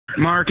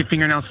Mark at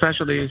Fingernail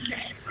Specialties.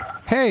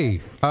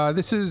 Hey,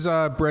 this is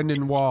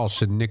Brendan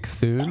Walsh and Nick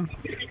Thune.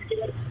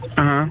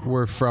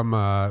 We're from,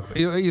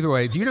 either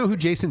way, do you know who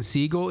Jason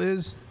Siegel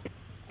is?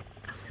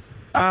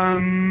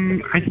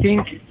 I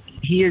think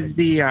he is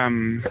the,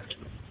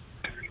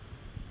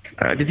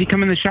 does he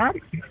come in the shop?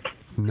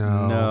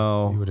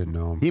 No. You wouldn't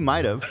know him. He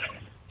might have.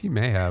 He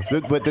may have.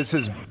 But this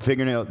is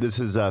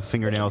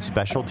Fingernail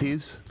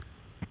Specialties?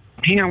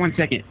 Hang on one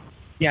second.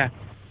 Yeah.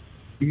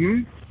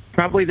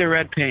 Probably the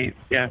red paint.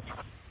 Yeah.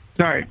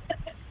 Sorry.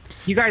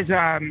 You guys,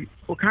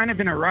 we're kind of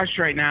in a rush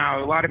right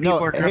now. A lot of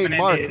people are coming in. Hey,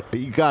 Mark,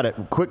 you got it.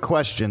 Quick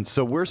question.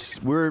 So we're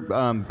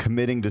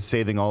committing to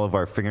saving all of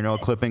our fingernail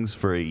clippings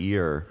for a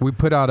year. We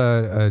put out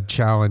a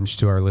challenge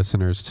to our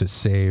listeners to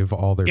save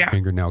all their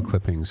fingernail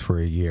clippings for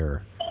a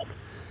year.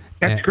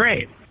 That's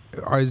great.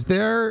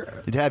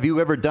 Have you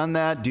ever done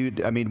that?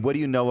 What do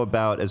you know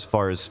about as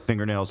far as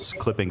fingernails,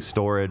 clipping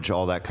storage,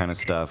 all that kind of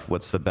stuff?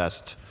 What's the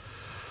best?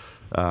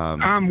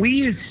 We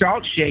use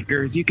salt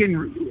shakers. You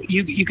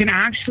can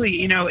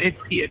actually,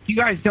 if you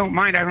guys don't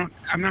mind,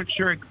 I'm not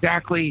sure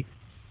exactly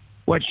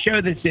what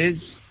show this is.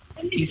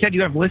 You said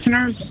you have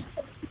listeners?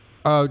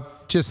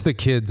 Just the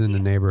kids in the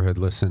neighborhood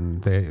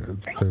listen. They're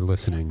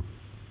listening.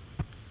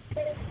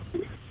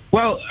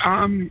 Well,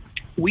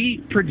 we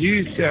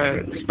produce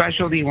a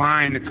specialty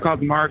line. It's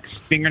called Mark's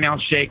Fingernail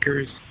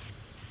Shakers.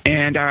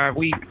 And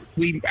we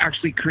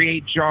actually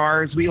create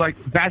jars. We like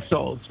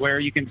vessels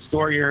where you can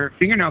store your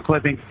fingernail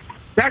clippings.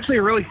 It's actually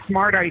a really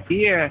smart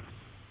idea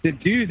to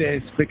do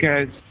this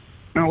because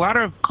in a lot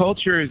of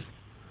cultures,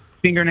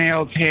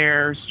 fingernails,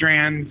 hair,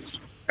 strands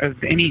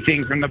of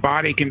anything from the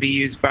body can be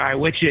used by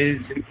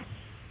witches.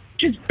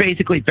 Just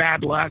basically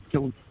bad luck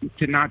to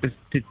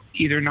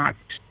either not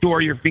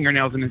store your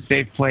fingernails in a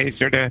safe place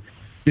or to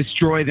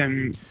destroy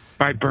them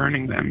by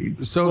burning them.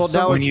 So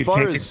now,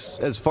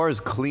 as far as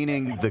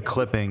cleaning the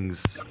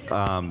clippings,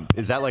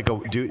 is that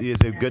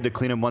is it good to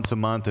clean them once a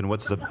month? And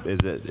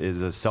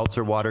is a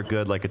seltzer water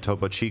good, like a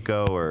Topo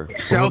Chico or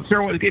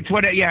seltzer?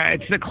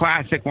 It's the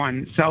classic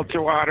one.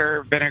 Seltzer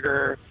water,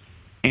 vinegar,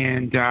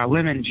 and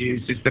lemon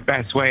juice is the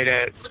best way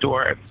to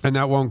store it. And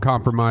that won't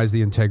compromise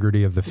the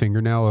integrity of the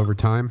fingernail over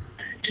time?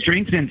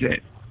 Strengthens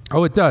it.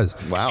 Oh, it does.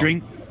 Wow.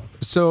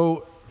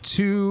 So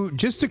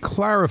just to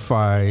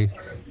clarify,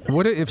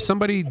 what if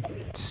somebody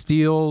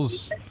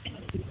steals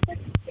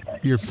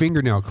your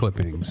fingernail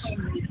clippings?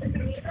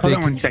 Hold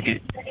on one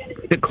second.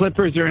 The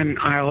clippers are in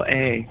aisle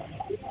A.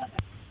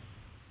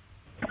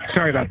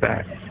 Sorry about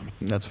that.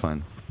 That's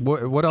fine.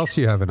 What else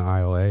do you have in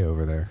aisle A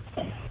over there?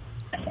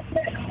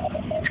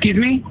 Excuse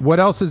me? What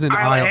else is in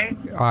aisle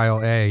A?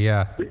 Aisle A,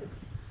 yeah.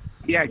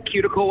 Yeah,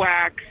 cuticle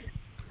wax,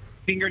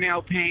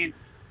 fingernail paint,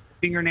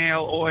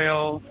 fingernail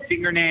oil,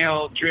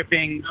 fingernail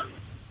dripping,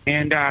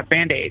 and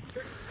Band-Aids.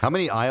 How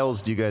many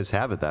aisles do you guys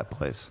have at that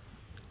place?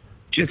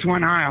 Just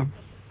one aisle.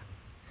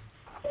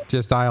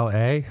 Just aisle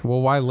A?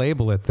 Well, why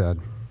label it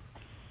then?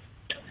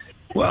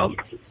 Well,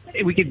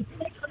 we could.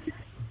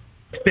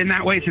 It's been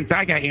that way since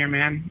I got here,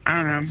 man.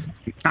 I don't know.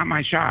 It's not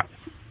my shop.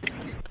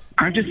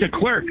 I'm just a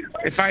clerk.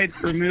 If I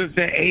remove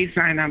the A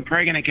sign, I'm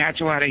probably going to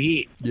catch a lot of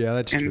heat. Yeah,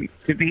 that's true.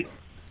 To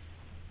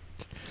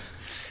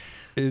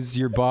Is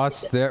your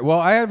boss there? Well,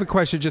 I have a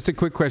question, just a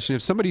quick question.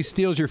 If somebody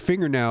steals your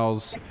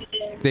fingernails,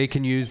 they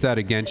can use that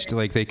against you,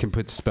 like they can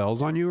put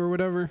spells on you or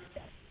whatever?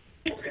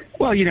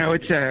 Well,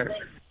 it's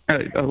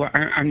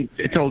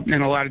it's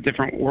in a lot of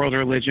different world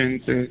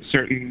religions.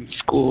 Certain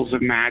schools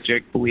of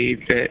magic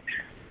believe that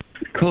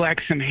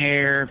collect some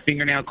hair,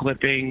 fingernail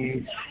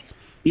clippings,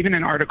 even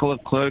an article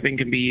of clothing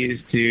can be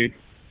used to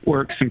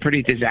work some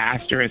pretty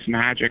disastrous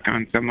magic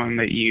on someone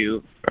that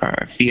you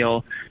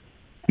feel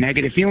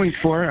negative feelings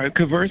for.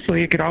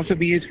 Conversely, it could also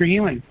be used for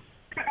healing.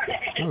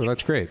 Oh,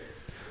 that's great.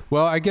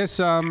 Well, I guess,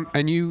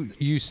 and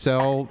you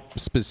sell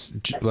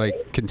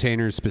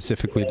containers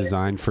specifically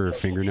designed for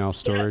fingernail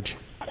storage?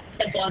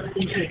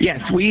 Yes,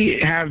 we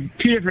have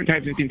two different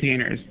types of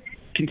containers.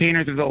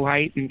 Containers of the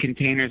light and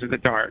containers of the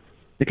dark.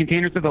 The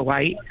containers of the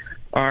light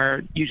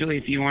are usually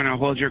if you want to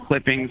hold your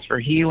clippings for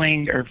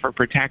healing or for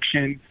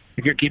protection.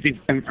 If you're keeping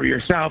them for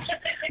yourself,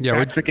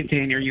 that's the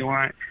container you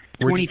want.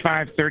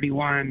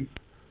 2531.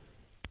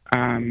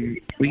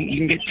 You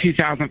can get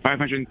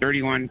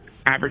 2,531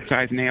 average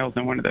size nails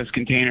in one of those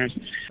containers.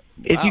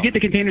 If you get the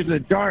containers of the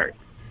dark,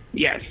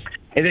 yes.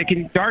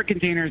 The dark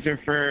containers are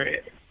for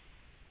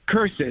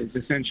curses,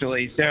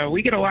 essentially. So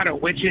we get a lot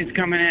of witches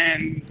coming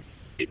in.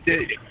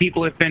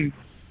 People have been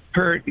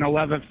hurt in a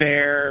love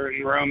affair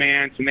and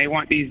romance, and they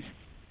want these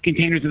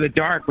containers of the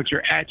dark, which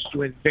are etched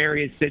with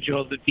various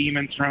sigils of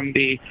demons from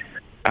the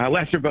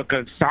Lesser Book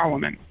of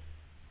Solomon.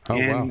 Oh,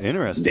 wow.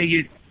 Interesting. They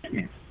use...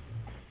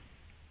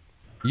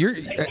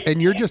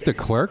 You're just a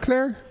clerk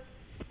there?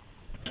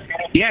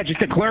 Yeah,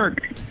 just a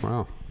clerk.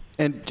 Wow.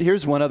 And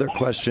here's one other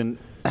question.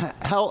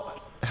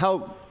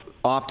 How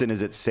often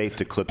is it safe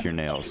to clip your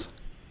nails?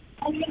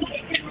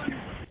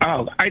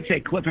 Oh, I'd say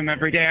clip them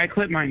every day. I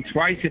clip mine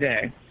twice a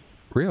day.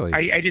 Really?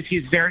 I just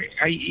use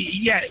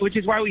which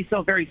is why we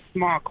sell very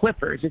small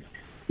clippers.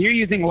 you're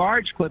using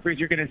large clippers,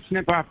 you're going to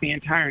snip off the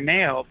entire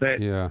nail, but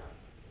Yeah.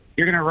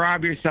 you're going to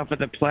rob yourself of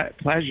the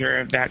pleasure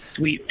of that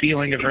sweet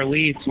feeling of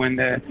release when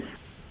the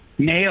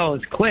nail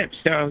is clipped.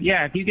 So,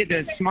 yeah, if you get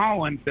the small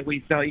ones that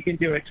we sell, you can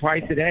do it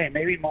twice a day,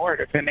 maybe more,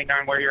 depending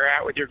on where you're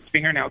at with your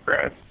fingernail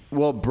growth.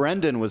 Well,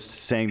 Brendon was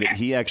saying that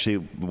he actually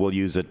will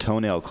use a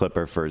toenail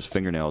clipper for his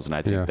fingernails, and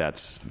I think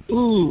that's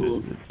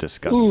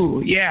disgusting.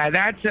 Ooh, yeah,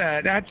 that's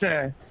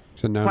a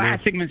no-no.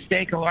 classic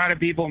mistake a lot of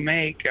people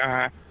make.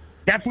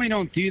 Definitely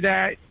don't do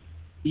that.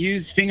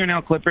 Use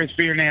fingernail clippers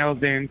for your nails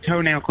and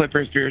toenail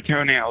clippers for your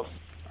toenails.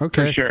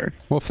 Okay. For sure.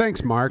 Well,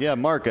 thanks, Mark. Yeah,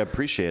 Mark, I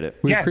appreciate it.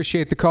 We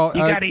appreciate the call.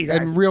 You got it,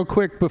 and real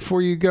quick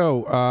before you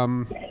go,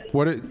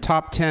 what are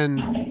top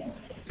 10,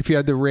 if you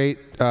had to rate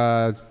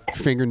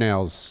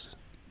fingernails,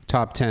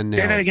 top 10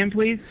 nails? Say that again,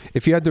 please.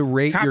 If you had to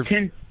rate top your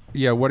 10.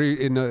 Yeah, what are you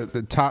in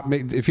the top?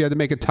 If you had to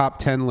make a top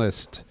 10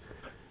 list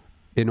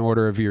in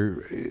order of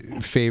your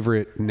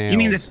favorite nails. You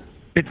mean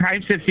the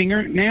types of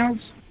fingernails?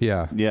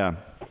 Yeah. Yeah.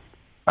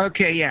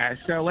 Okay, yeah.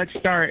 So let's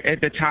start at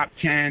the top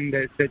 10.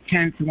 The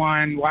 10th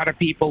one, a lot of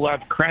people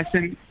love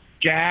crescent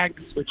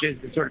jags, which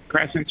is the sort of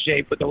crescent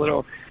shape with a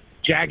little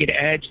jagged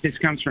edge. This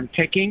comes from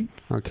picking.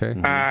 Okay.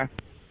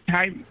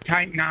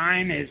 Type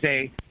 9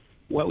 is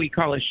what we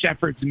call a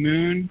shepherd's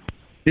moon.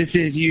 This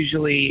is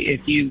usually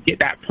if you get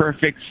that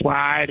perfect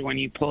slide when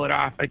you pull it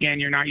off. Again,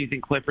 you're not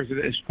using clippers at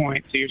this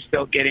point, so you're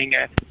still getting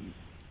a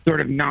sort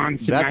of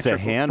non-symmetrical That's a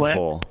hand flip.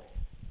 pull.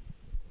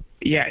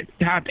 Yeah,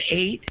 top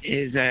 8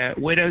 is a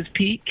widow's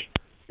peak.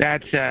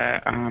 That's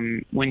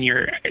when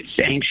you're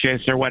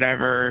anxious or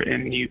whatever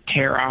and you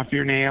tear off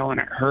your nail and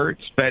it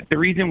hurts. But the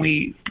reason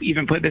we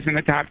even put this in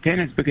the top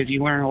 10 is because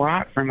you learn a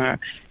lot from a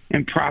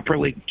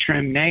improperly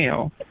trimmed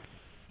nail.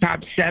 Top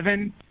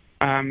 7,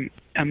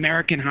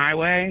 American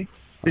Highway.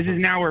 This is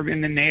now we're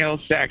in the nail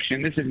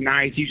section. This is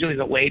nice. Usually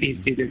the ladies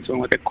do this one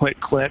with a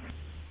quick clip.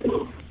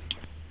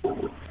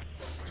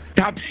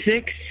 Top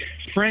 6,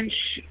 French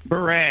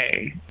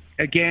Beret.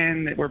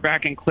 Again, we're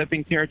back in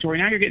clipping territory.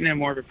 Now you're getting in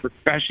more of a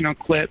professional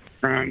clip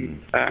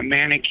from a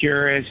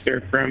manicurist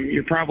or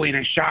you're probably in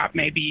a shop.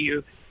 Maybe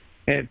you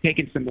have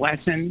taken some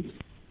lessons.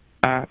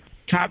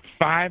 Top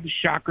 5,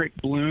 Chakric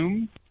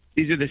Bloom.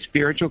 These are the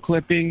spiritual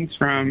clippings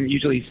from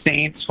usually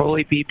saints,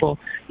 holy people.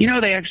 You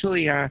know, they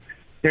actually,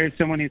 there's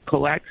someone who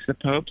collects the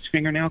Pope's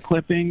fingernail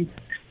clippings.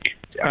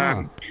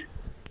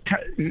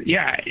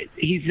 Yeah,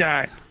 he's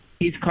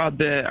called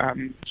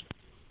the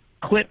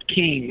Clip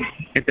King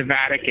at the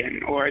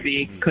Vatican, or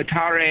the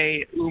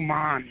Cotare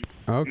Uman.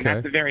 Okay. And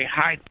that's a very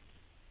high,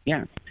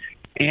 yeah.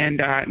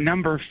 And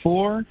number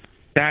 4,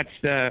 that's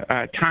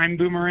the time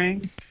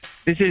boomerang.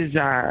 This is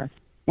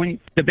when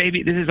the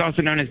baby. This is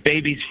also known as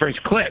baby's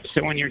first clip.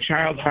 So when your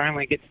child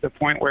finally gets to the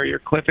point where you're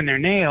clipping their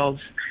nails,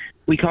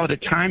 we call it a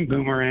time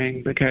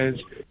boomerang because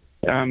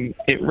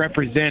it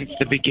represents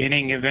the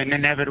beginning of an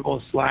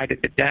inevitable slide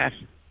at the death.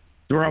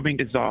 We're all being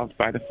dissolved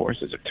by the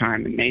forces of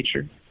time and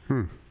nature.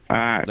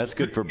 That's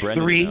good for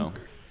Brendon.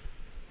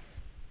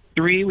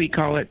 3, we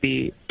call it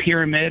the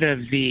pyramid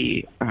of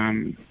the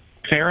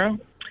pharaoh,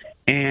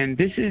 and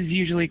this is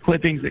usually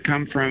clippings that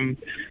come from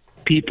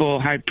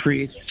people, high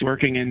priests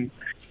working in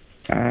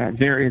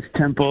various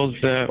temples.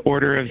 The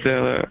order of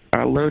the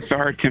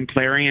Lothar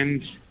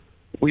Templarians,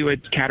 we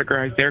would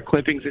categorize their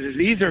clippings as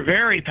these are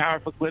very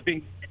powerful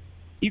clippings.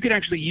 You could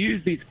actually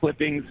use these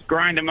clippings,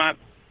 grind them up,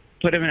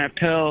 put them in a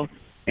pill,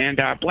 and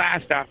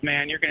blast off,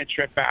 man. You're going to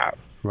trip out.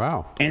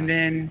 Wow. And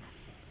then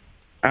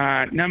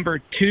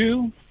number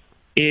 2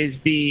 is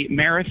the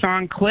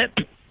marathon clip.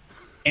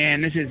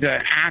 And this is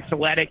an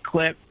athletic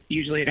clip.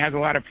 Usually it has a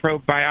lot of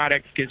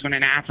probiotics because when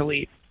an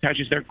athlete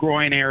touches their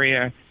groin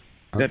area,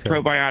 the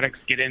probiotics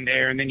get in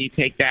there. And then you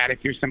take that.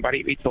 If you're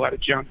somebody who eats a lot of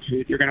junk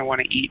food, you're going to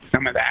want to eat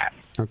some of that.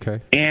 Okay.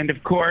 And,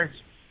 of course,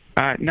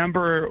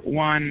 number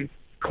 1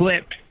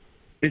 clip,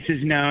 this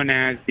is known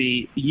as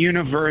the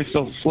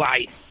universal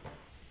slice.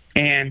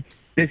 And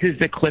this is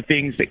the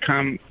clippings that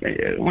come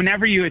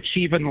whenever you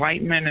achieve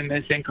enlightenment in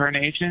this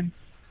incarnation.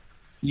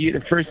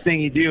 The first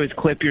thing you do is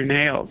clip your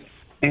nails,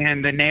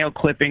 and the nail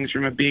clippings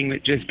from a being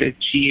that just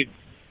achieved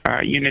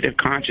unit of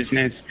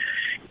consciousness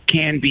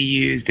can be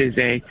used as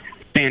a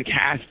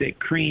fantastic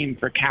cream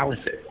for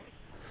calluses.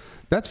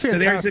 That's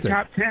fantastic. So there's the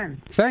top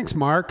 10. Thanks,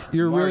 Mark.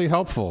 You're really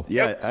helpful.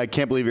 Yeah, I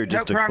can't believe you're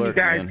just no problem, clerk,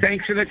 guys. man.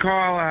 Thanks for the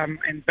call.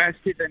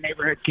 Invested the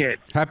neighborhood kid.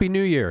 Happy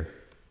New Year.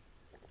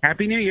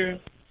 Happy New Year.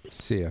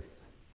 See ya.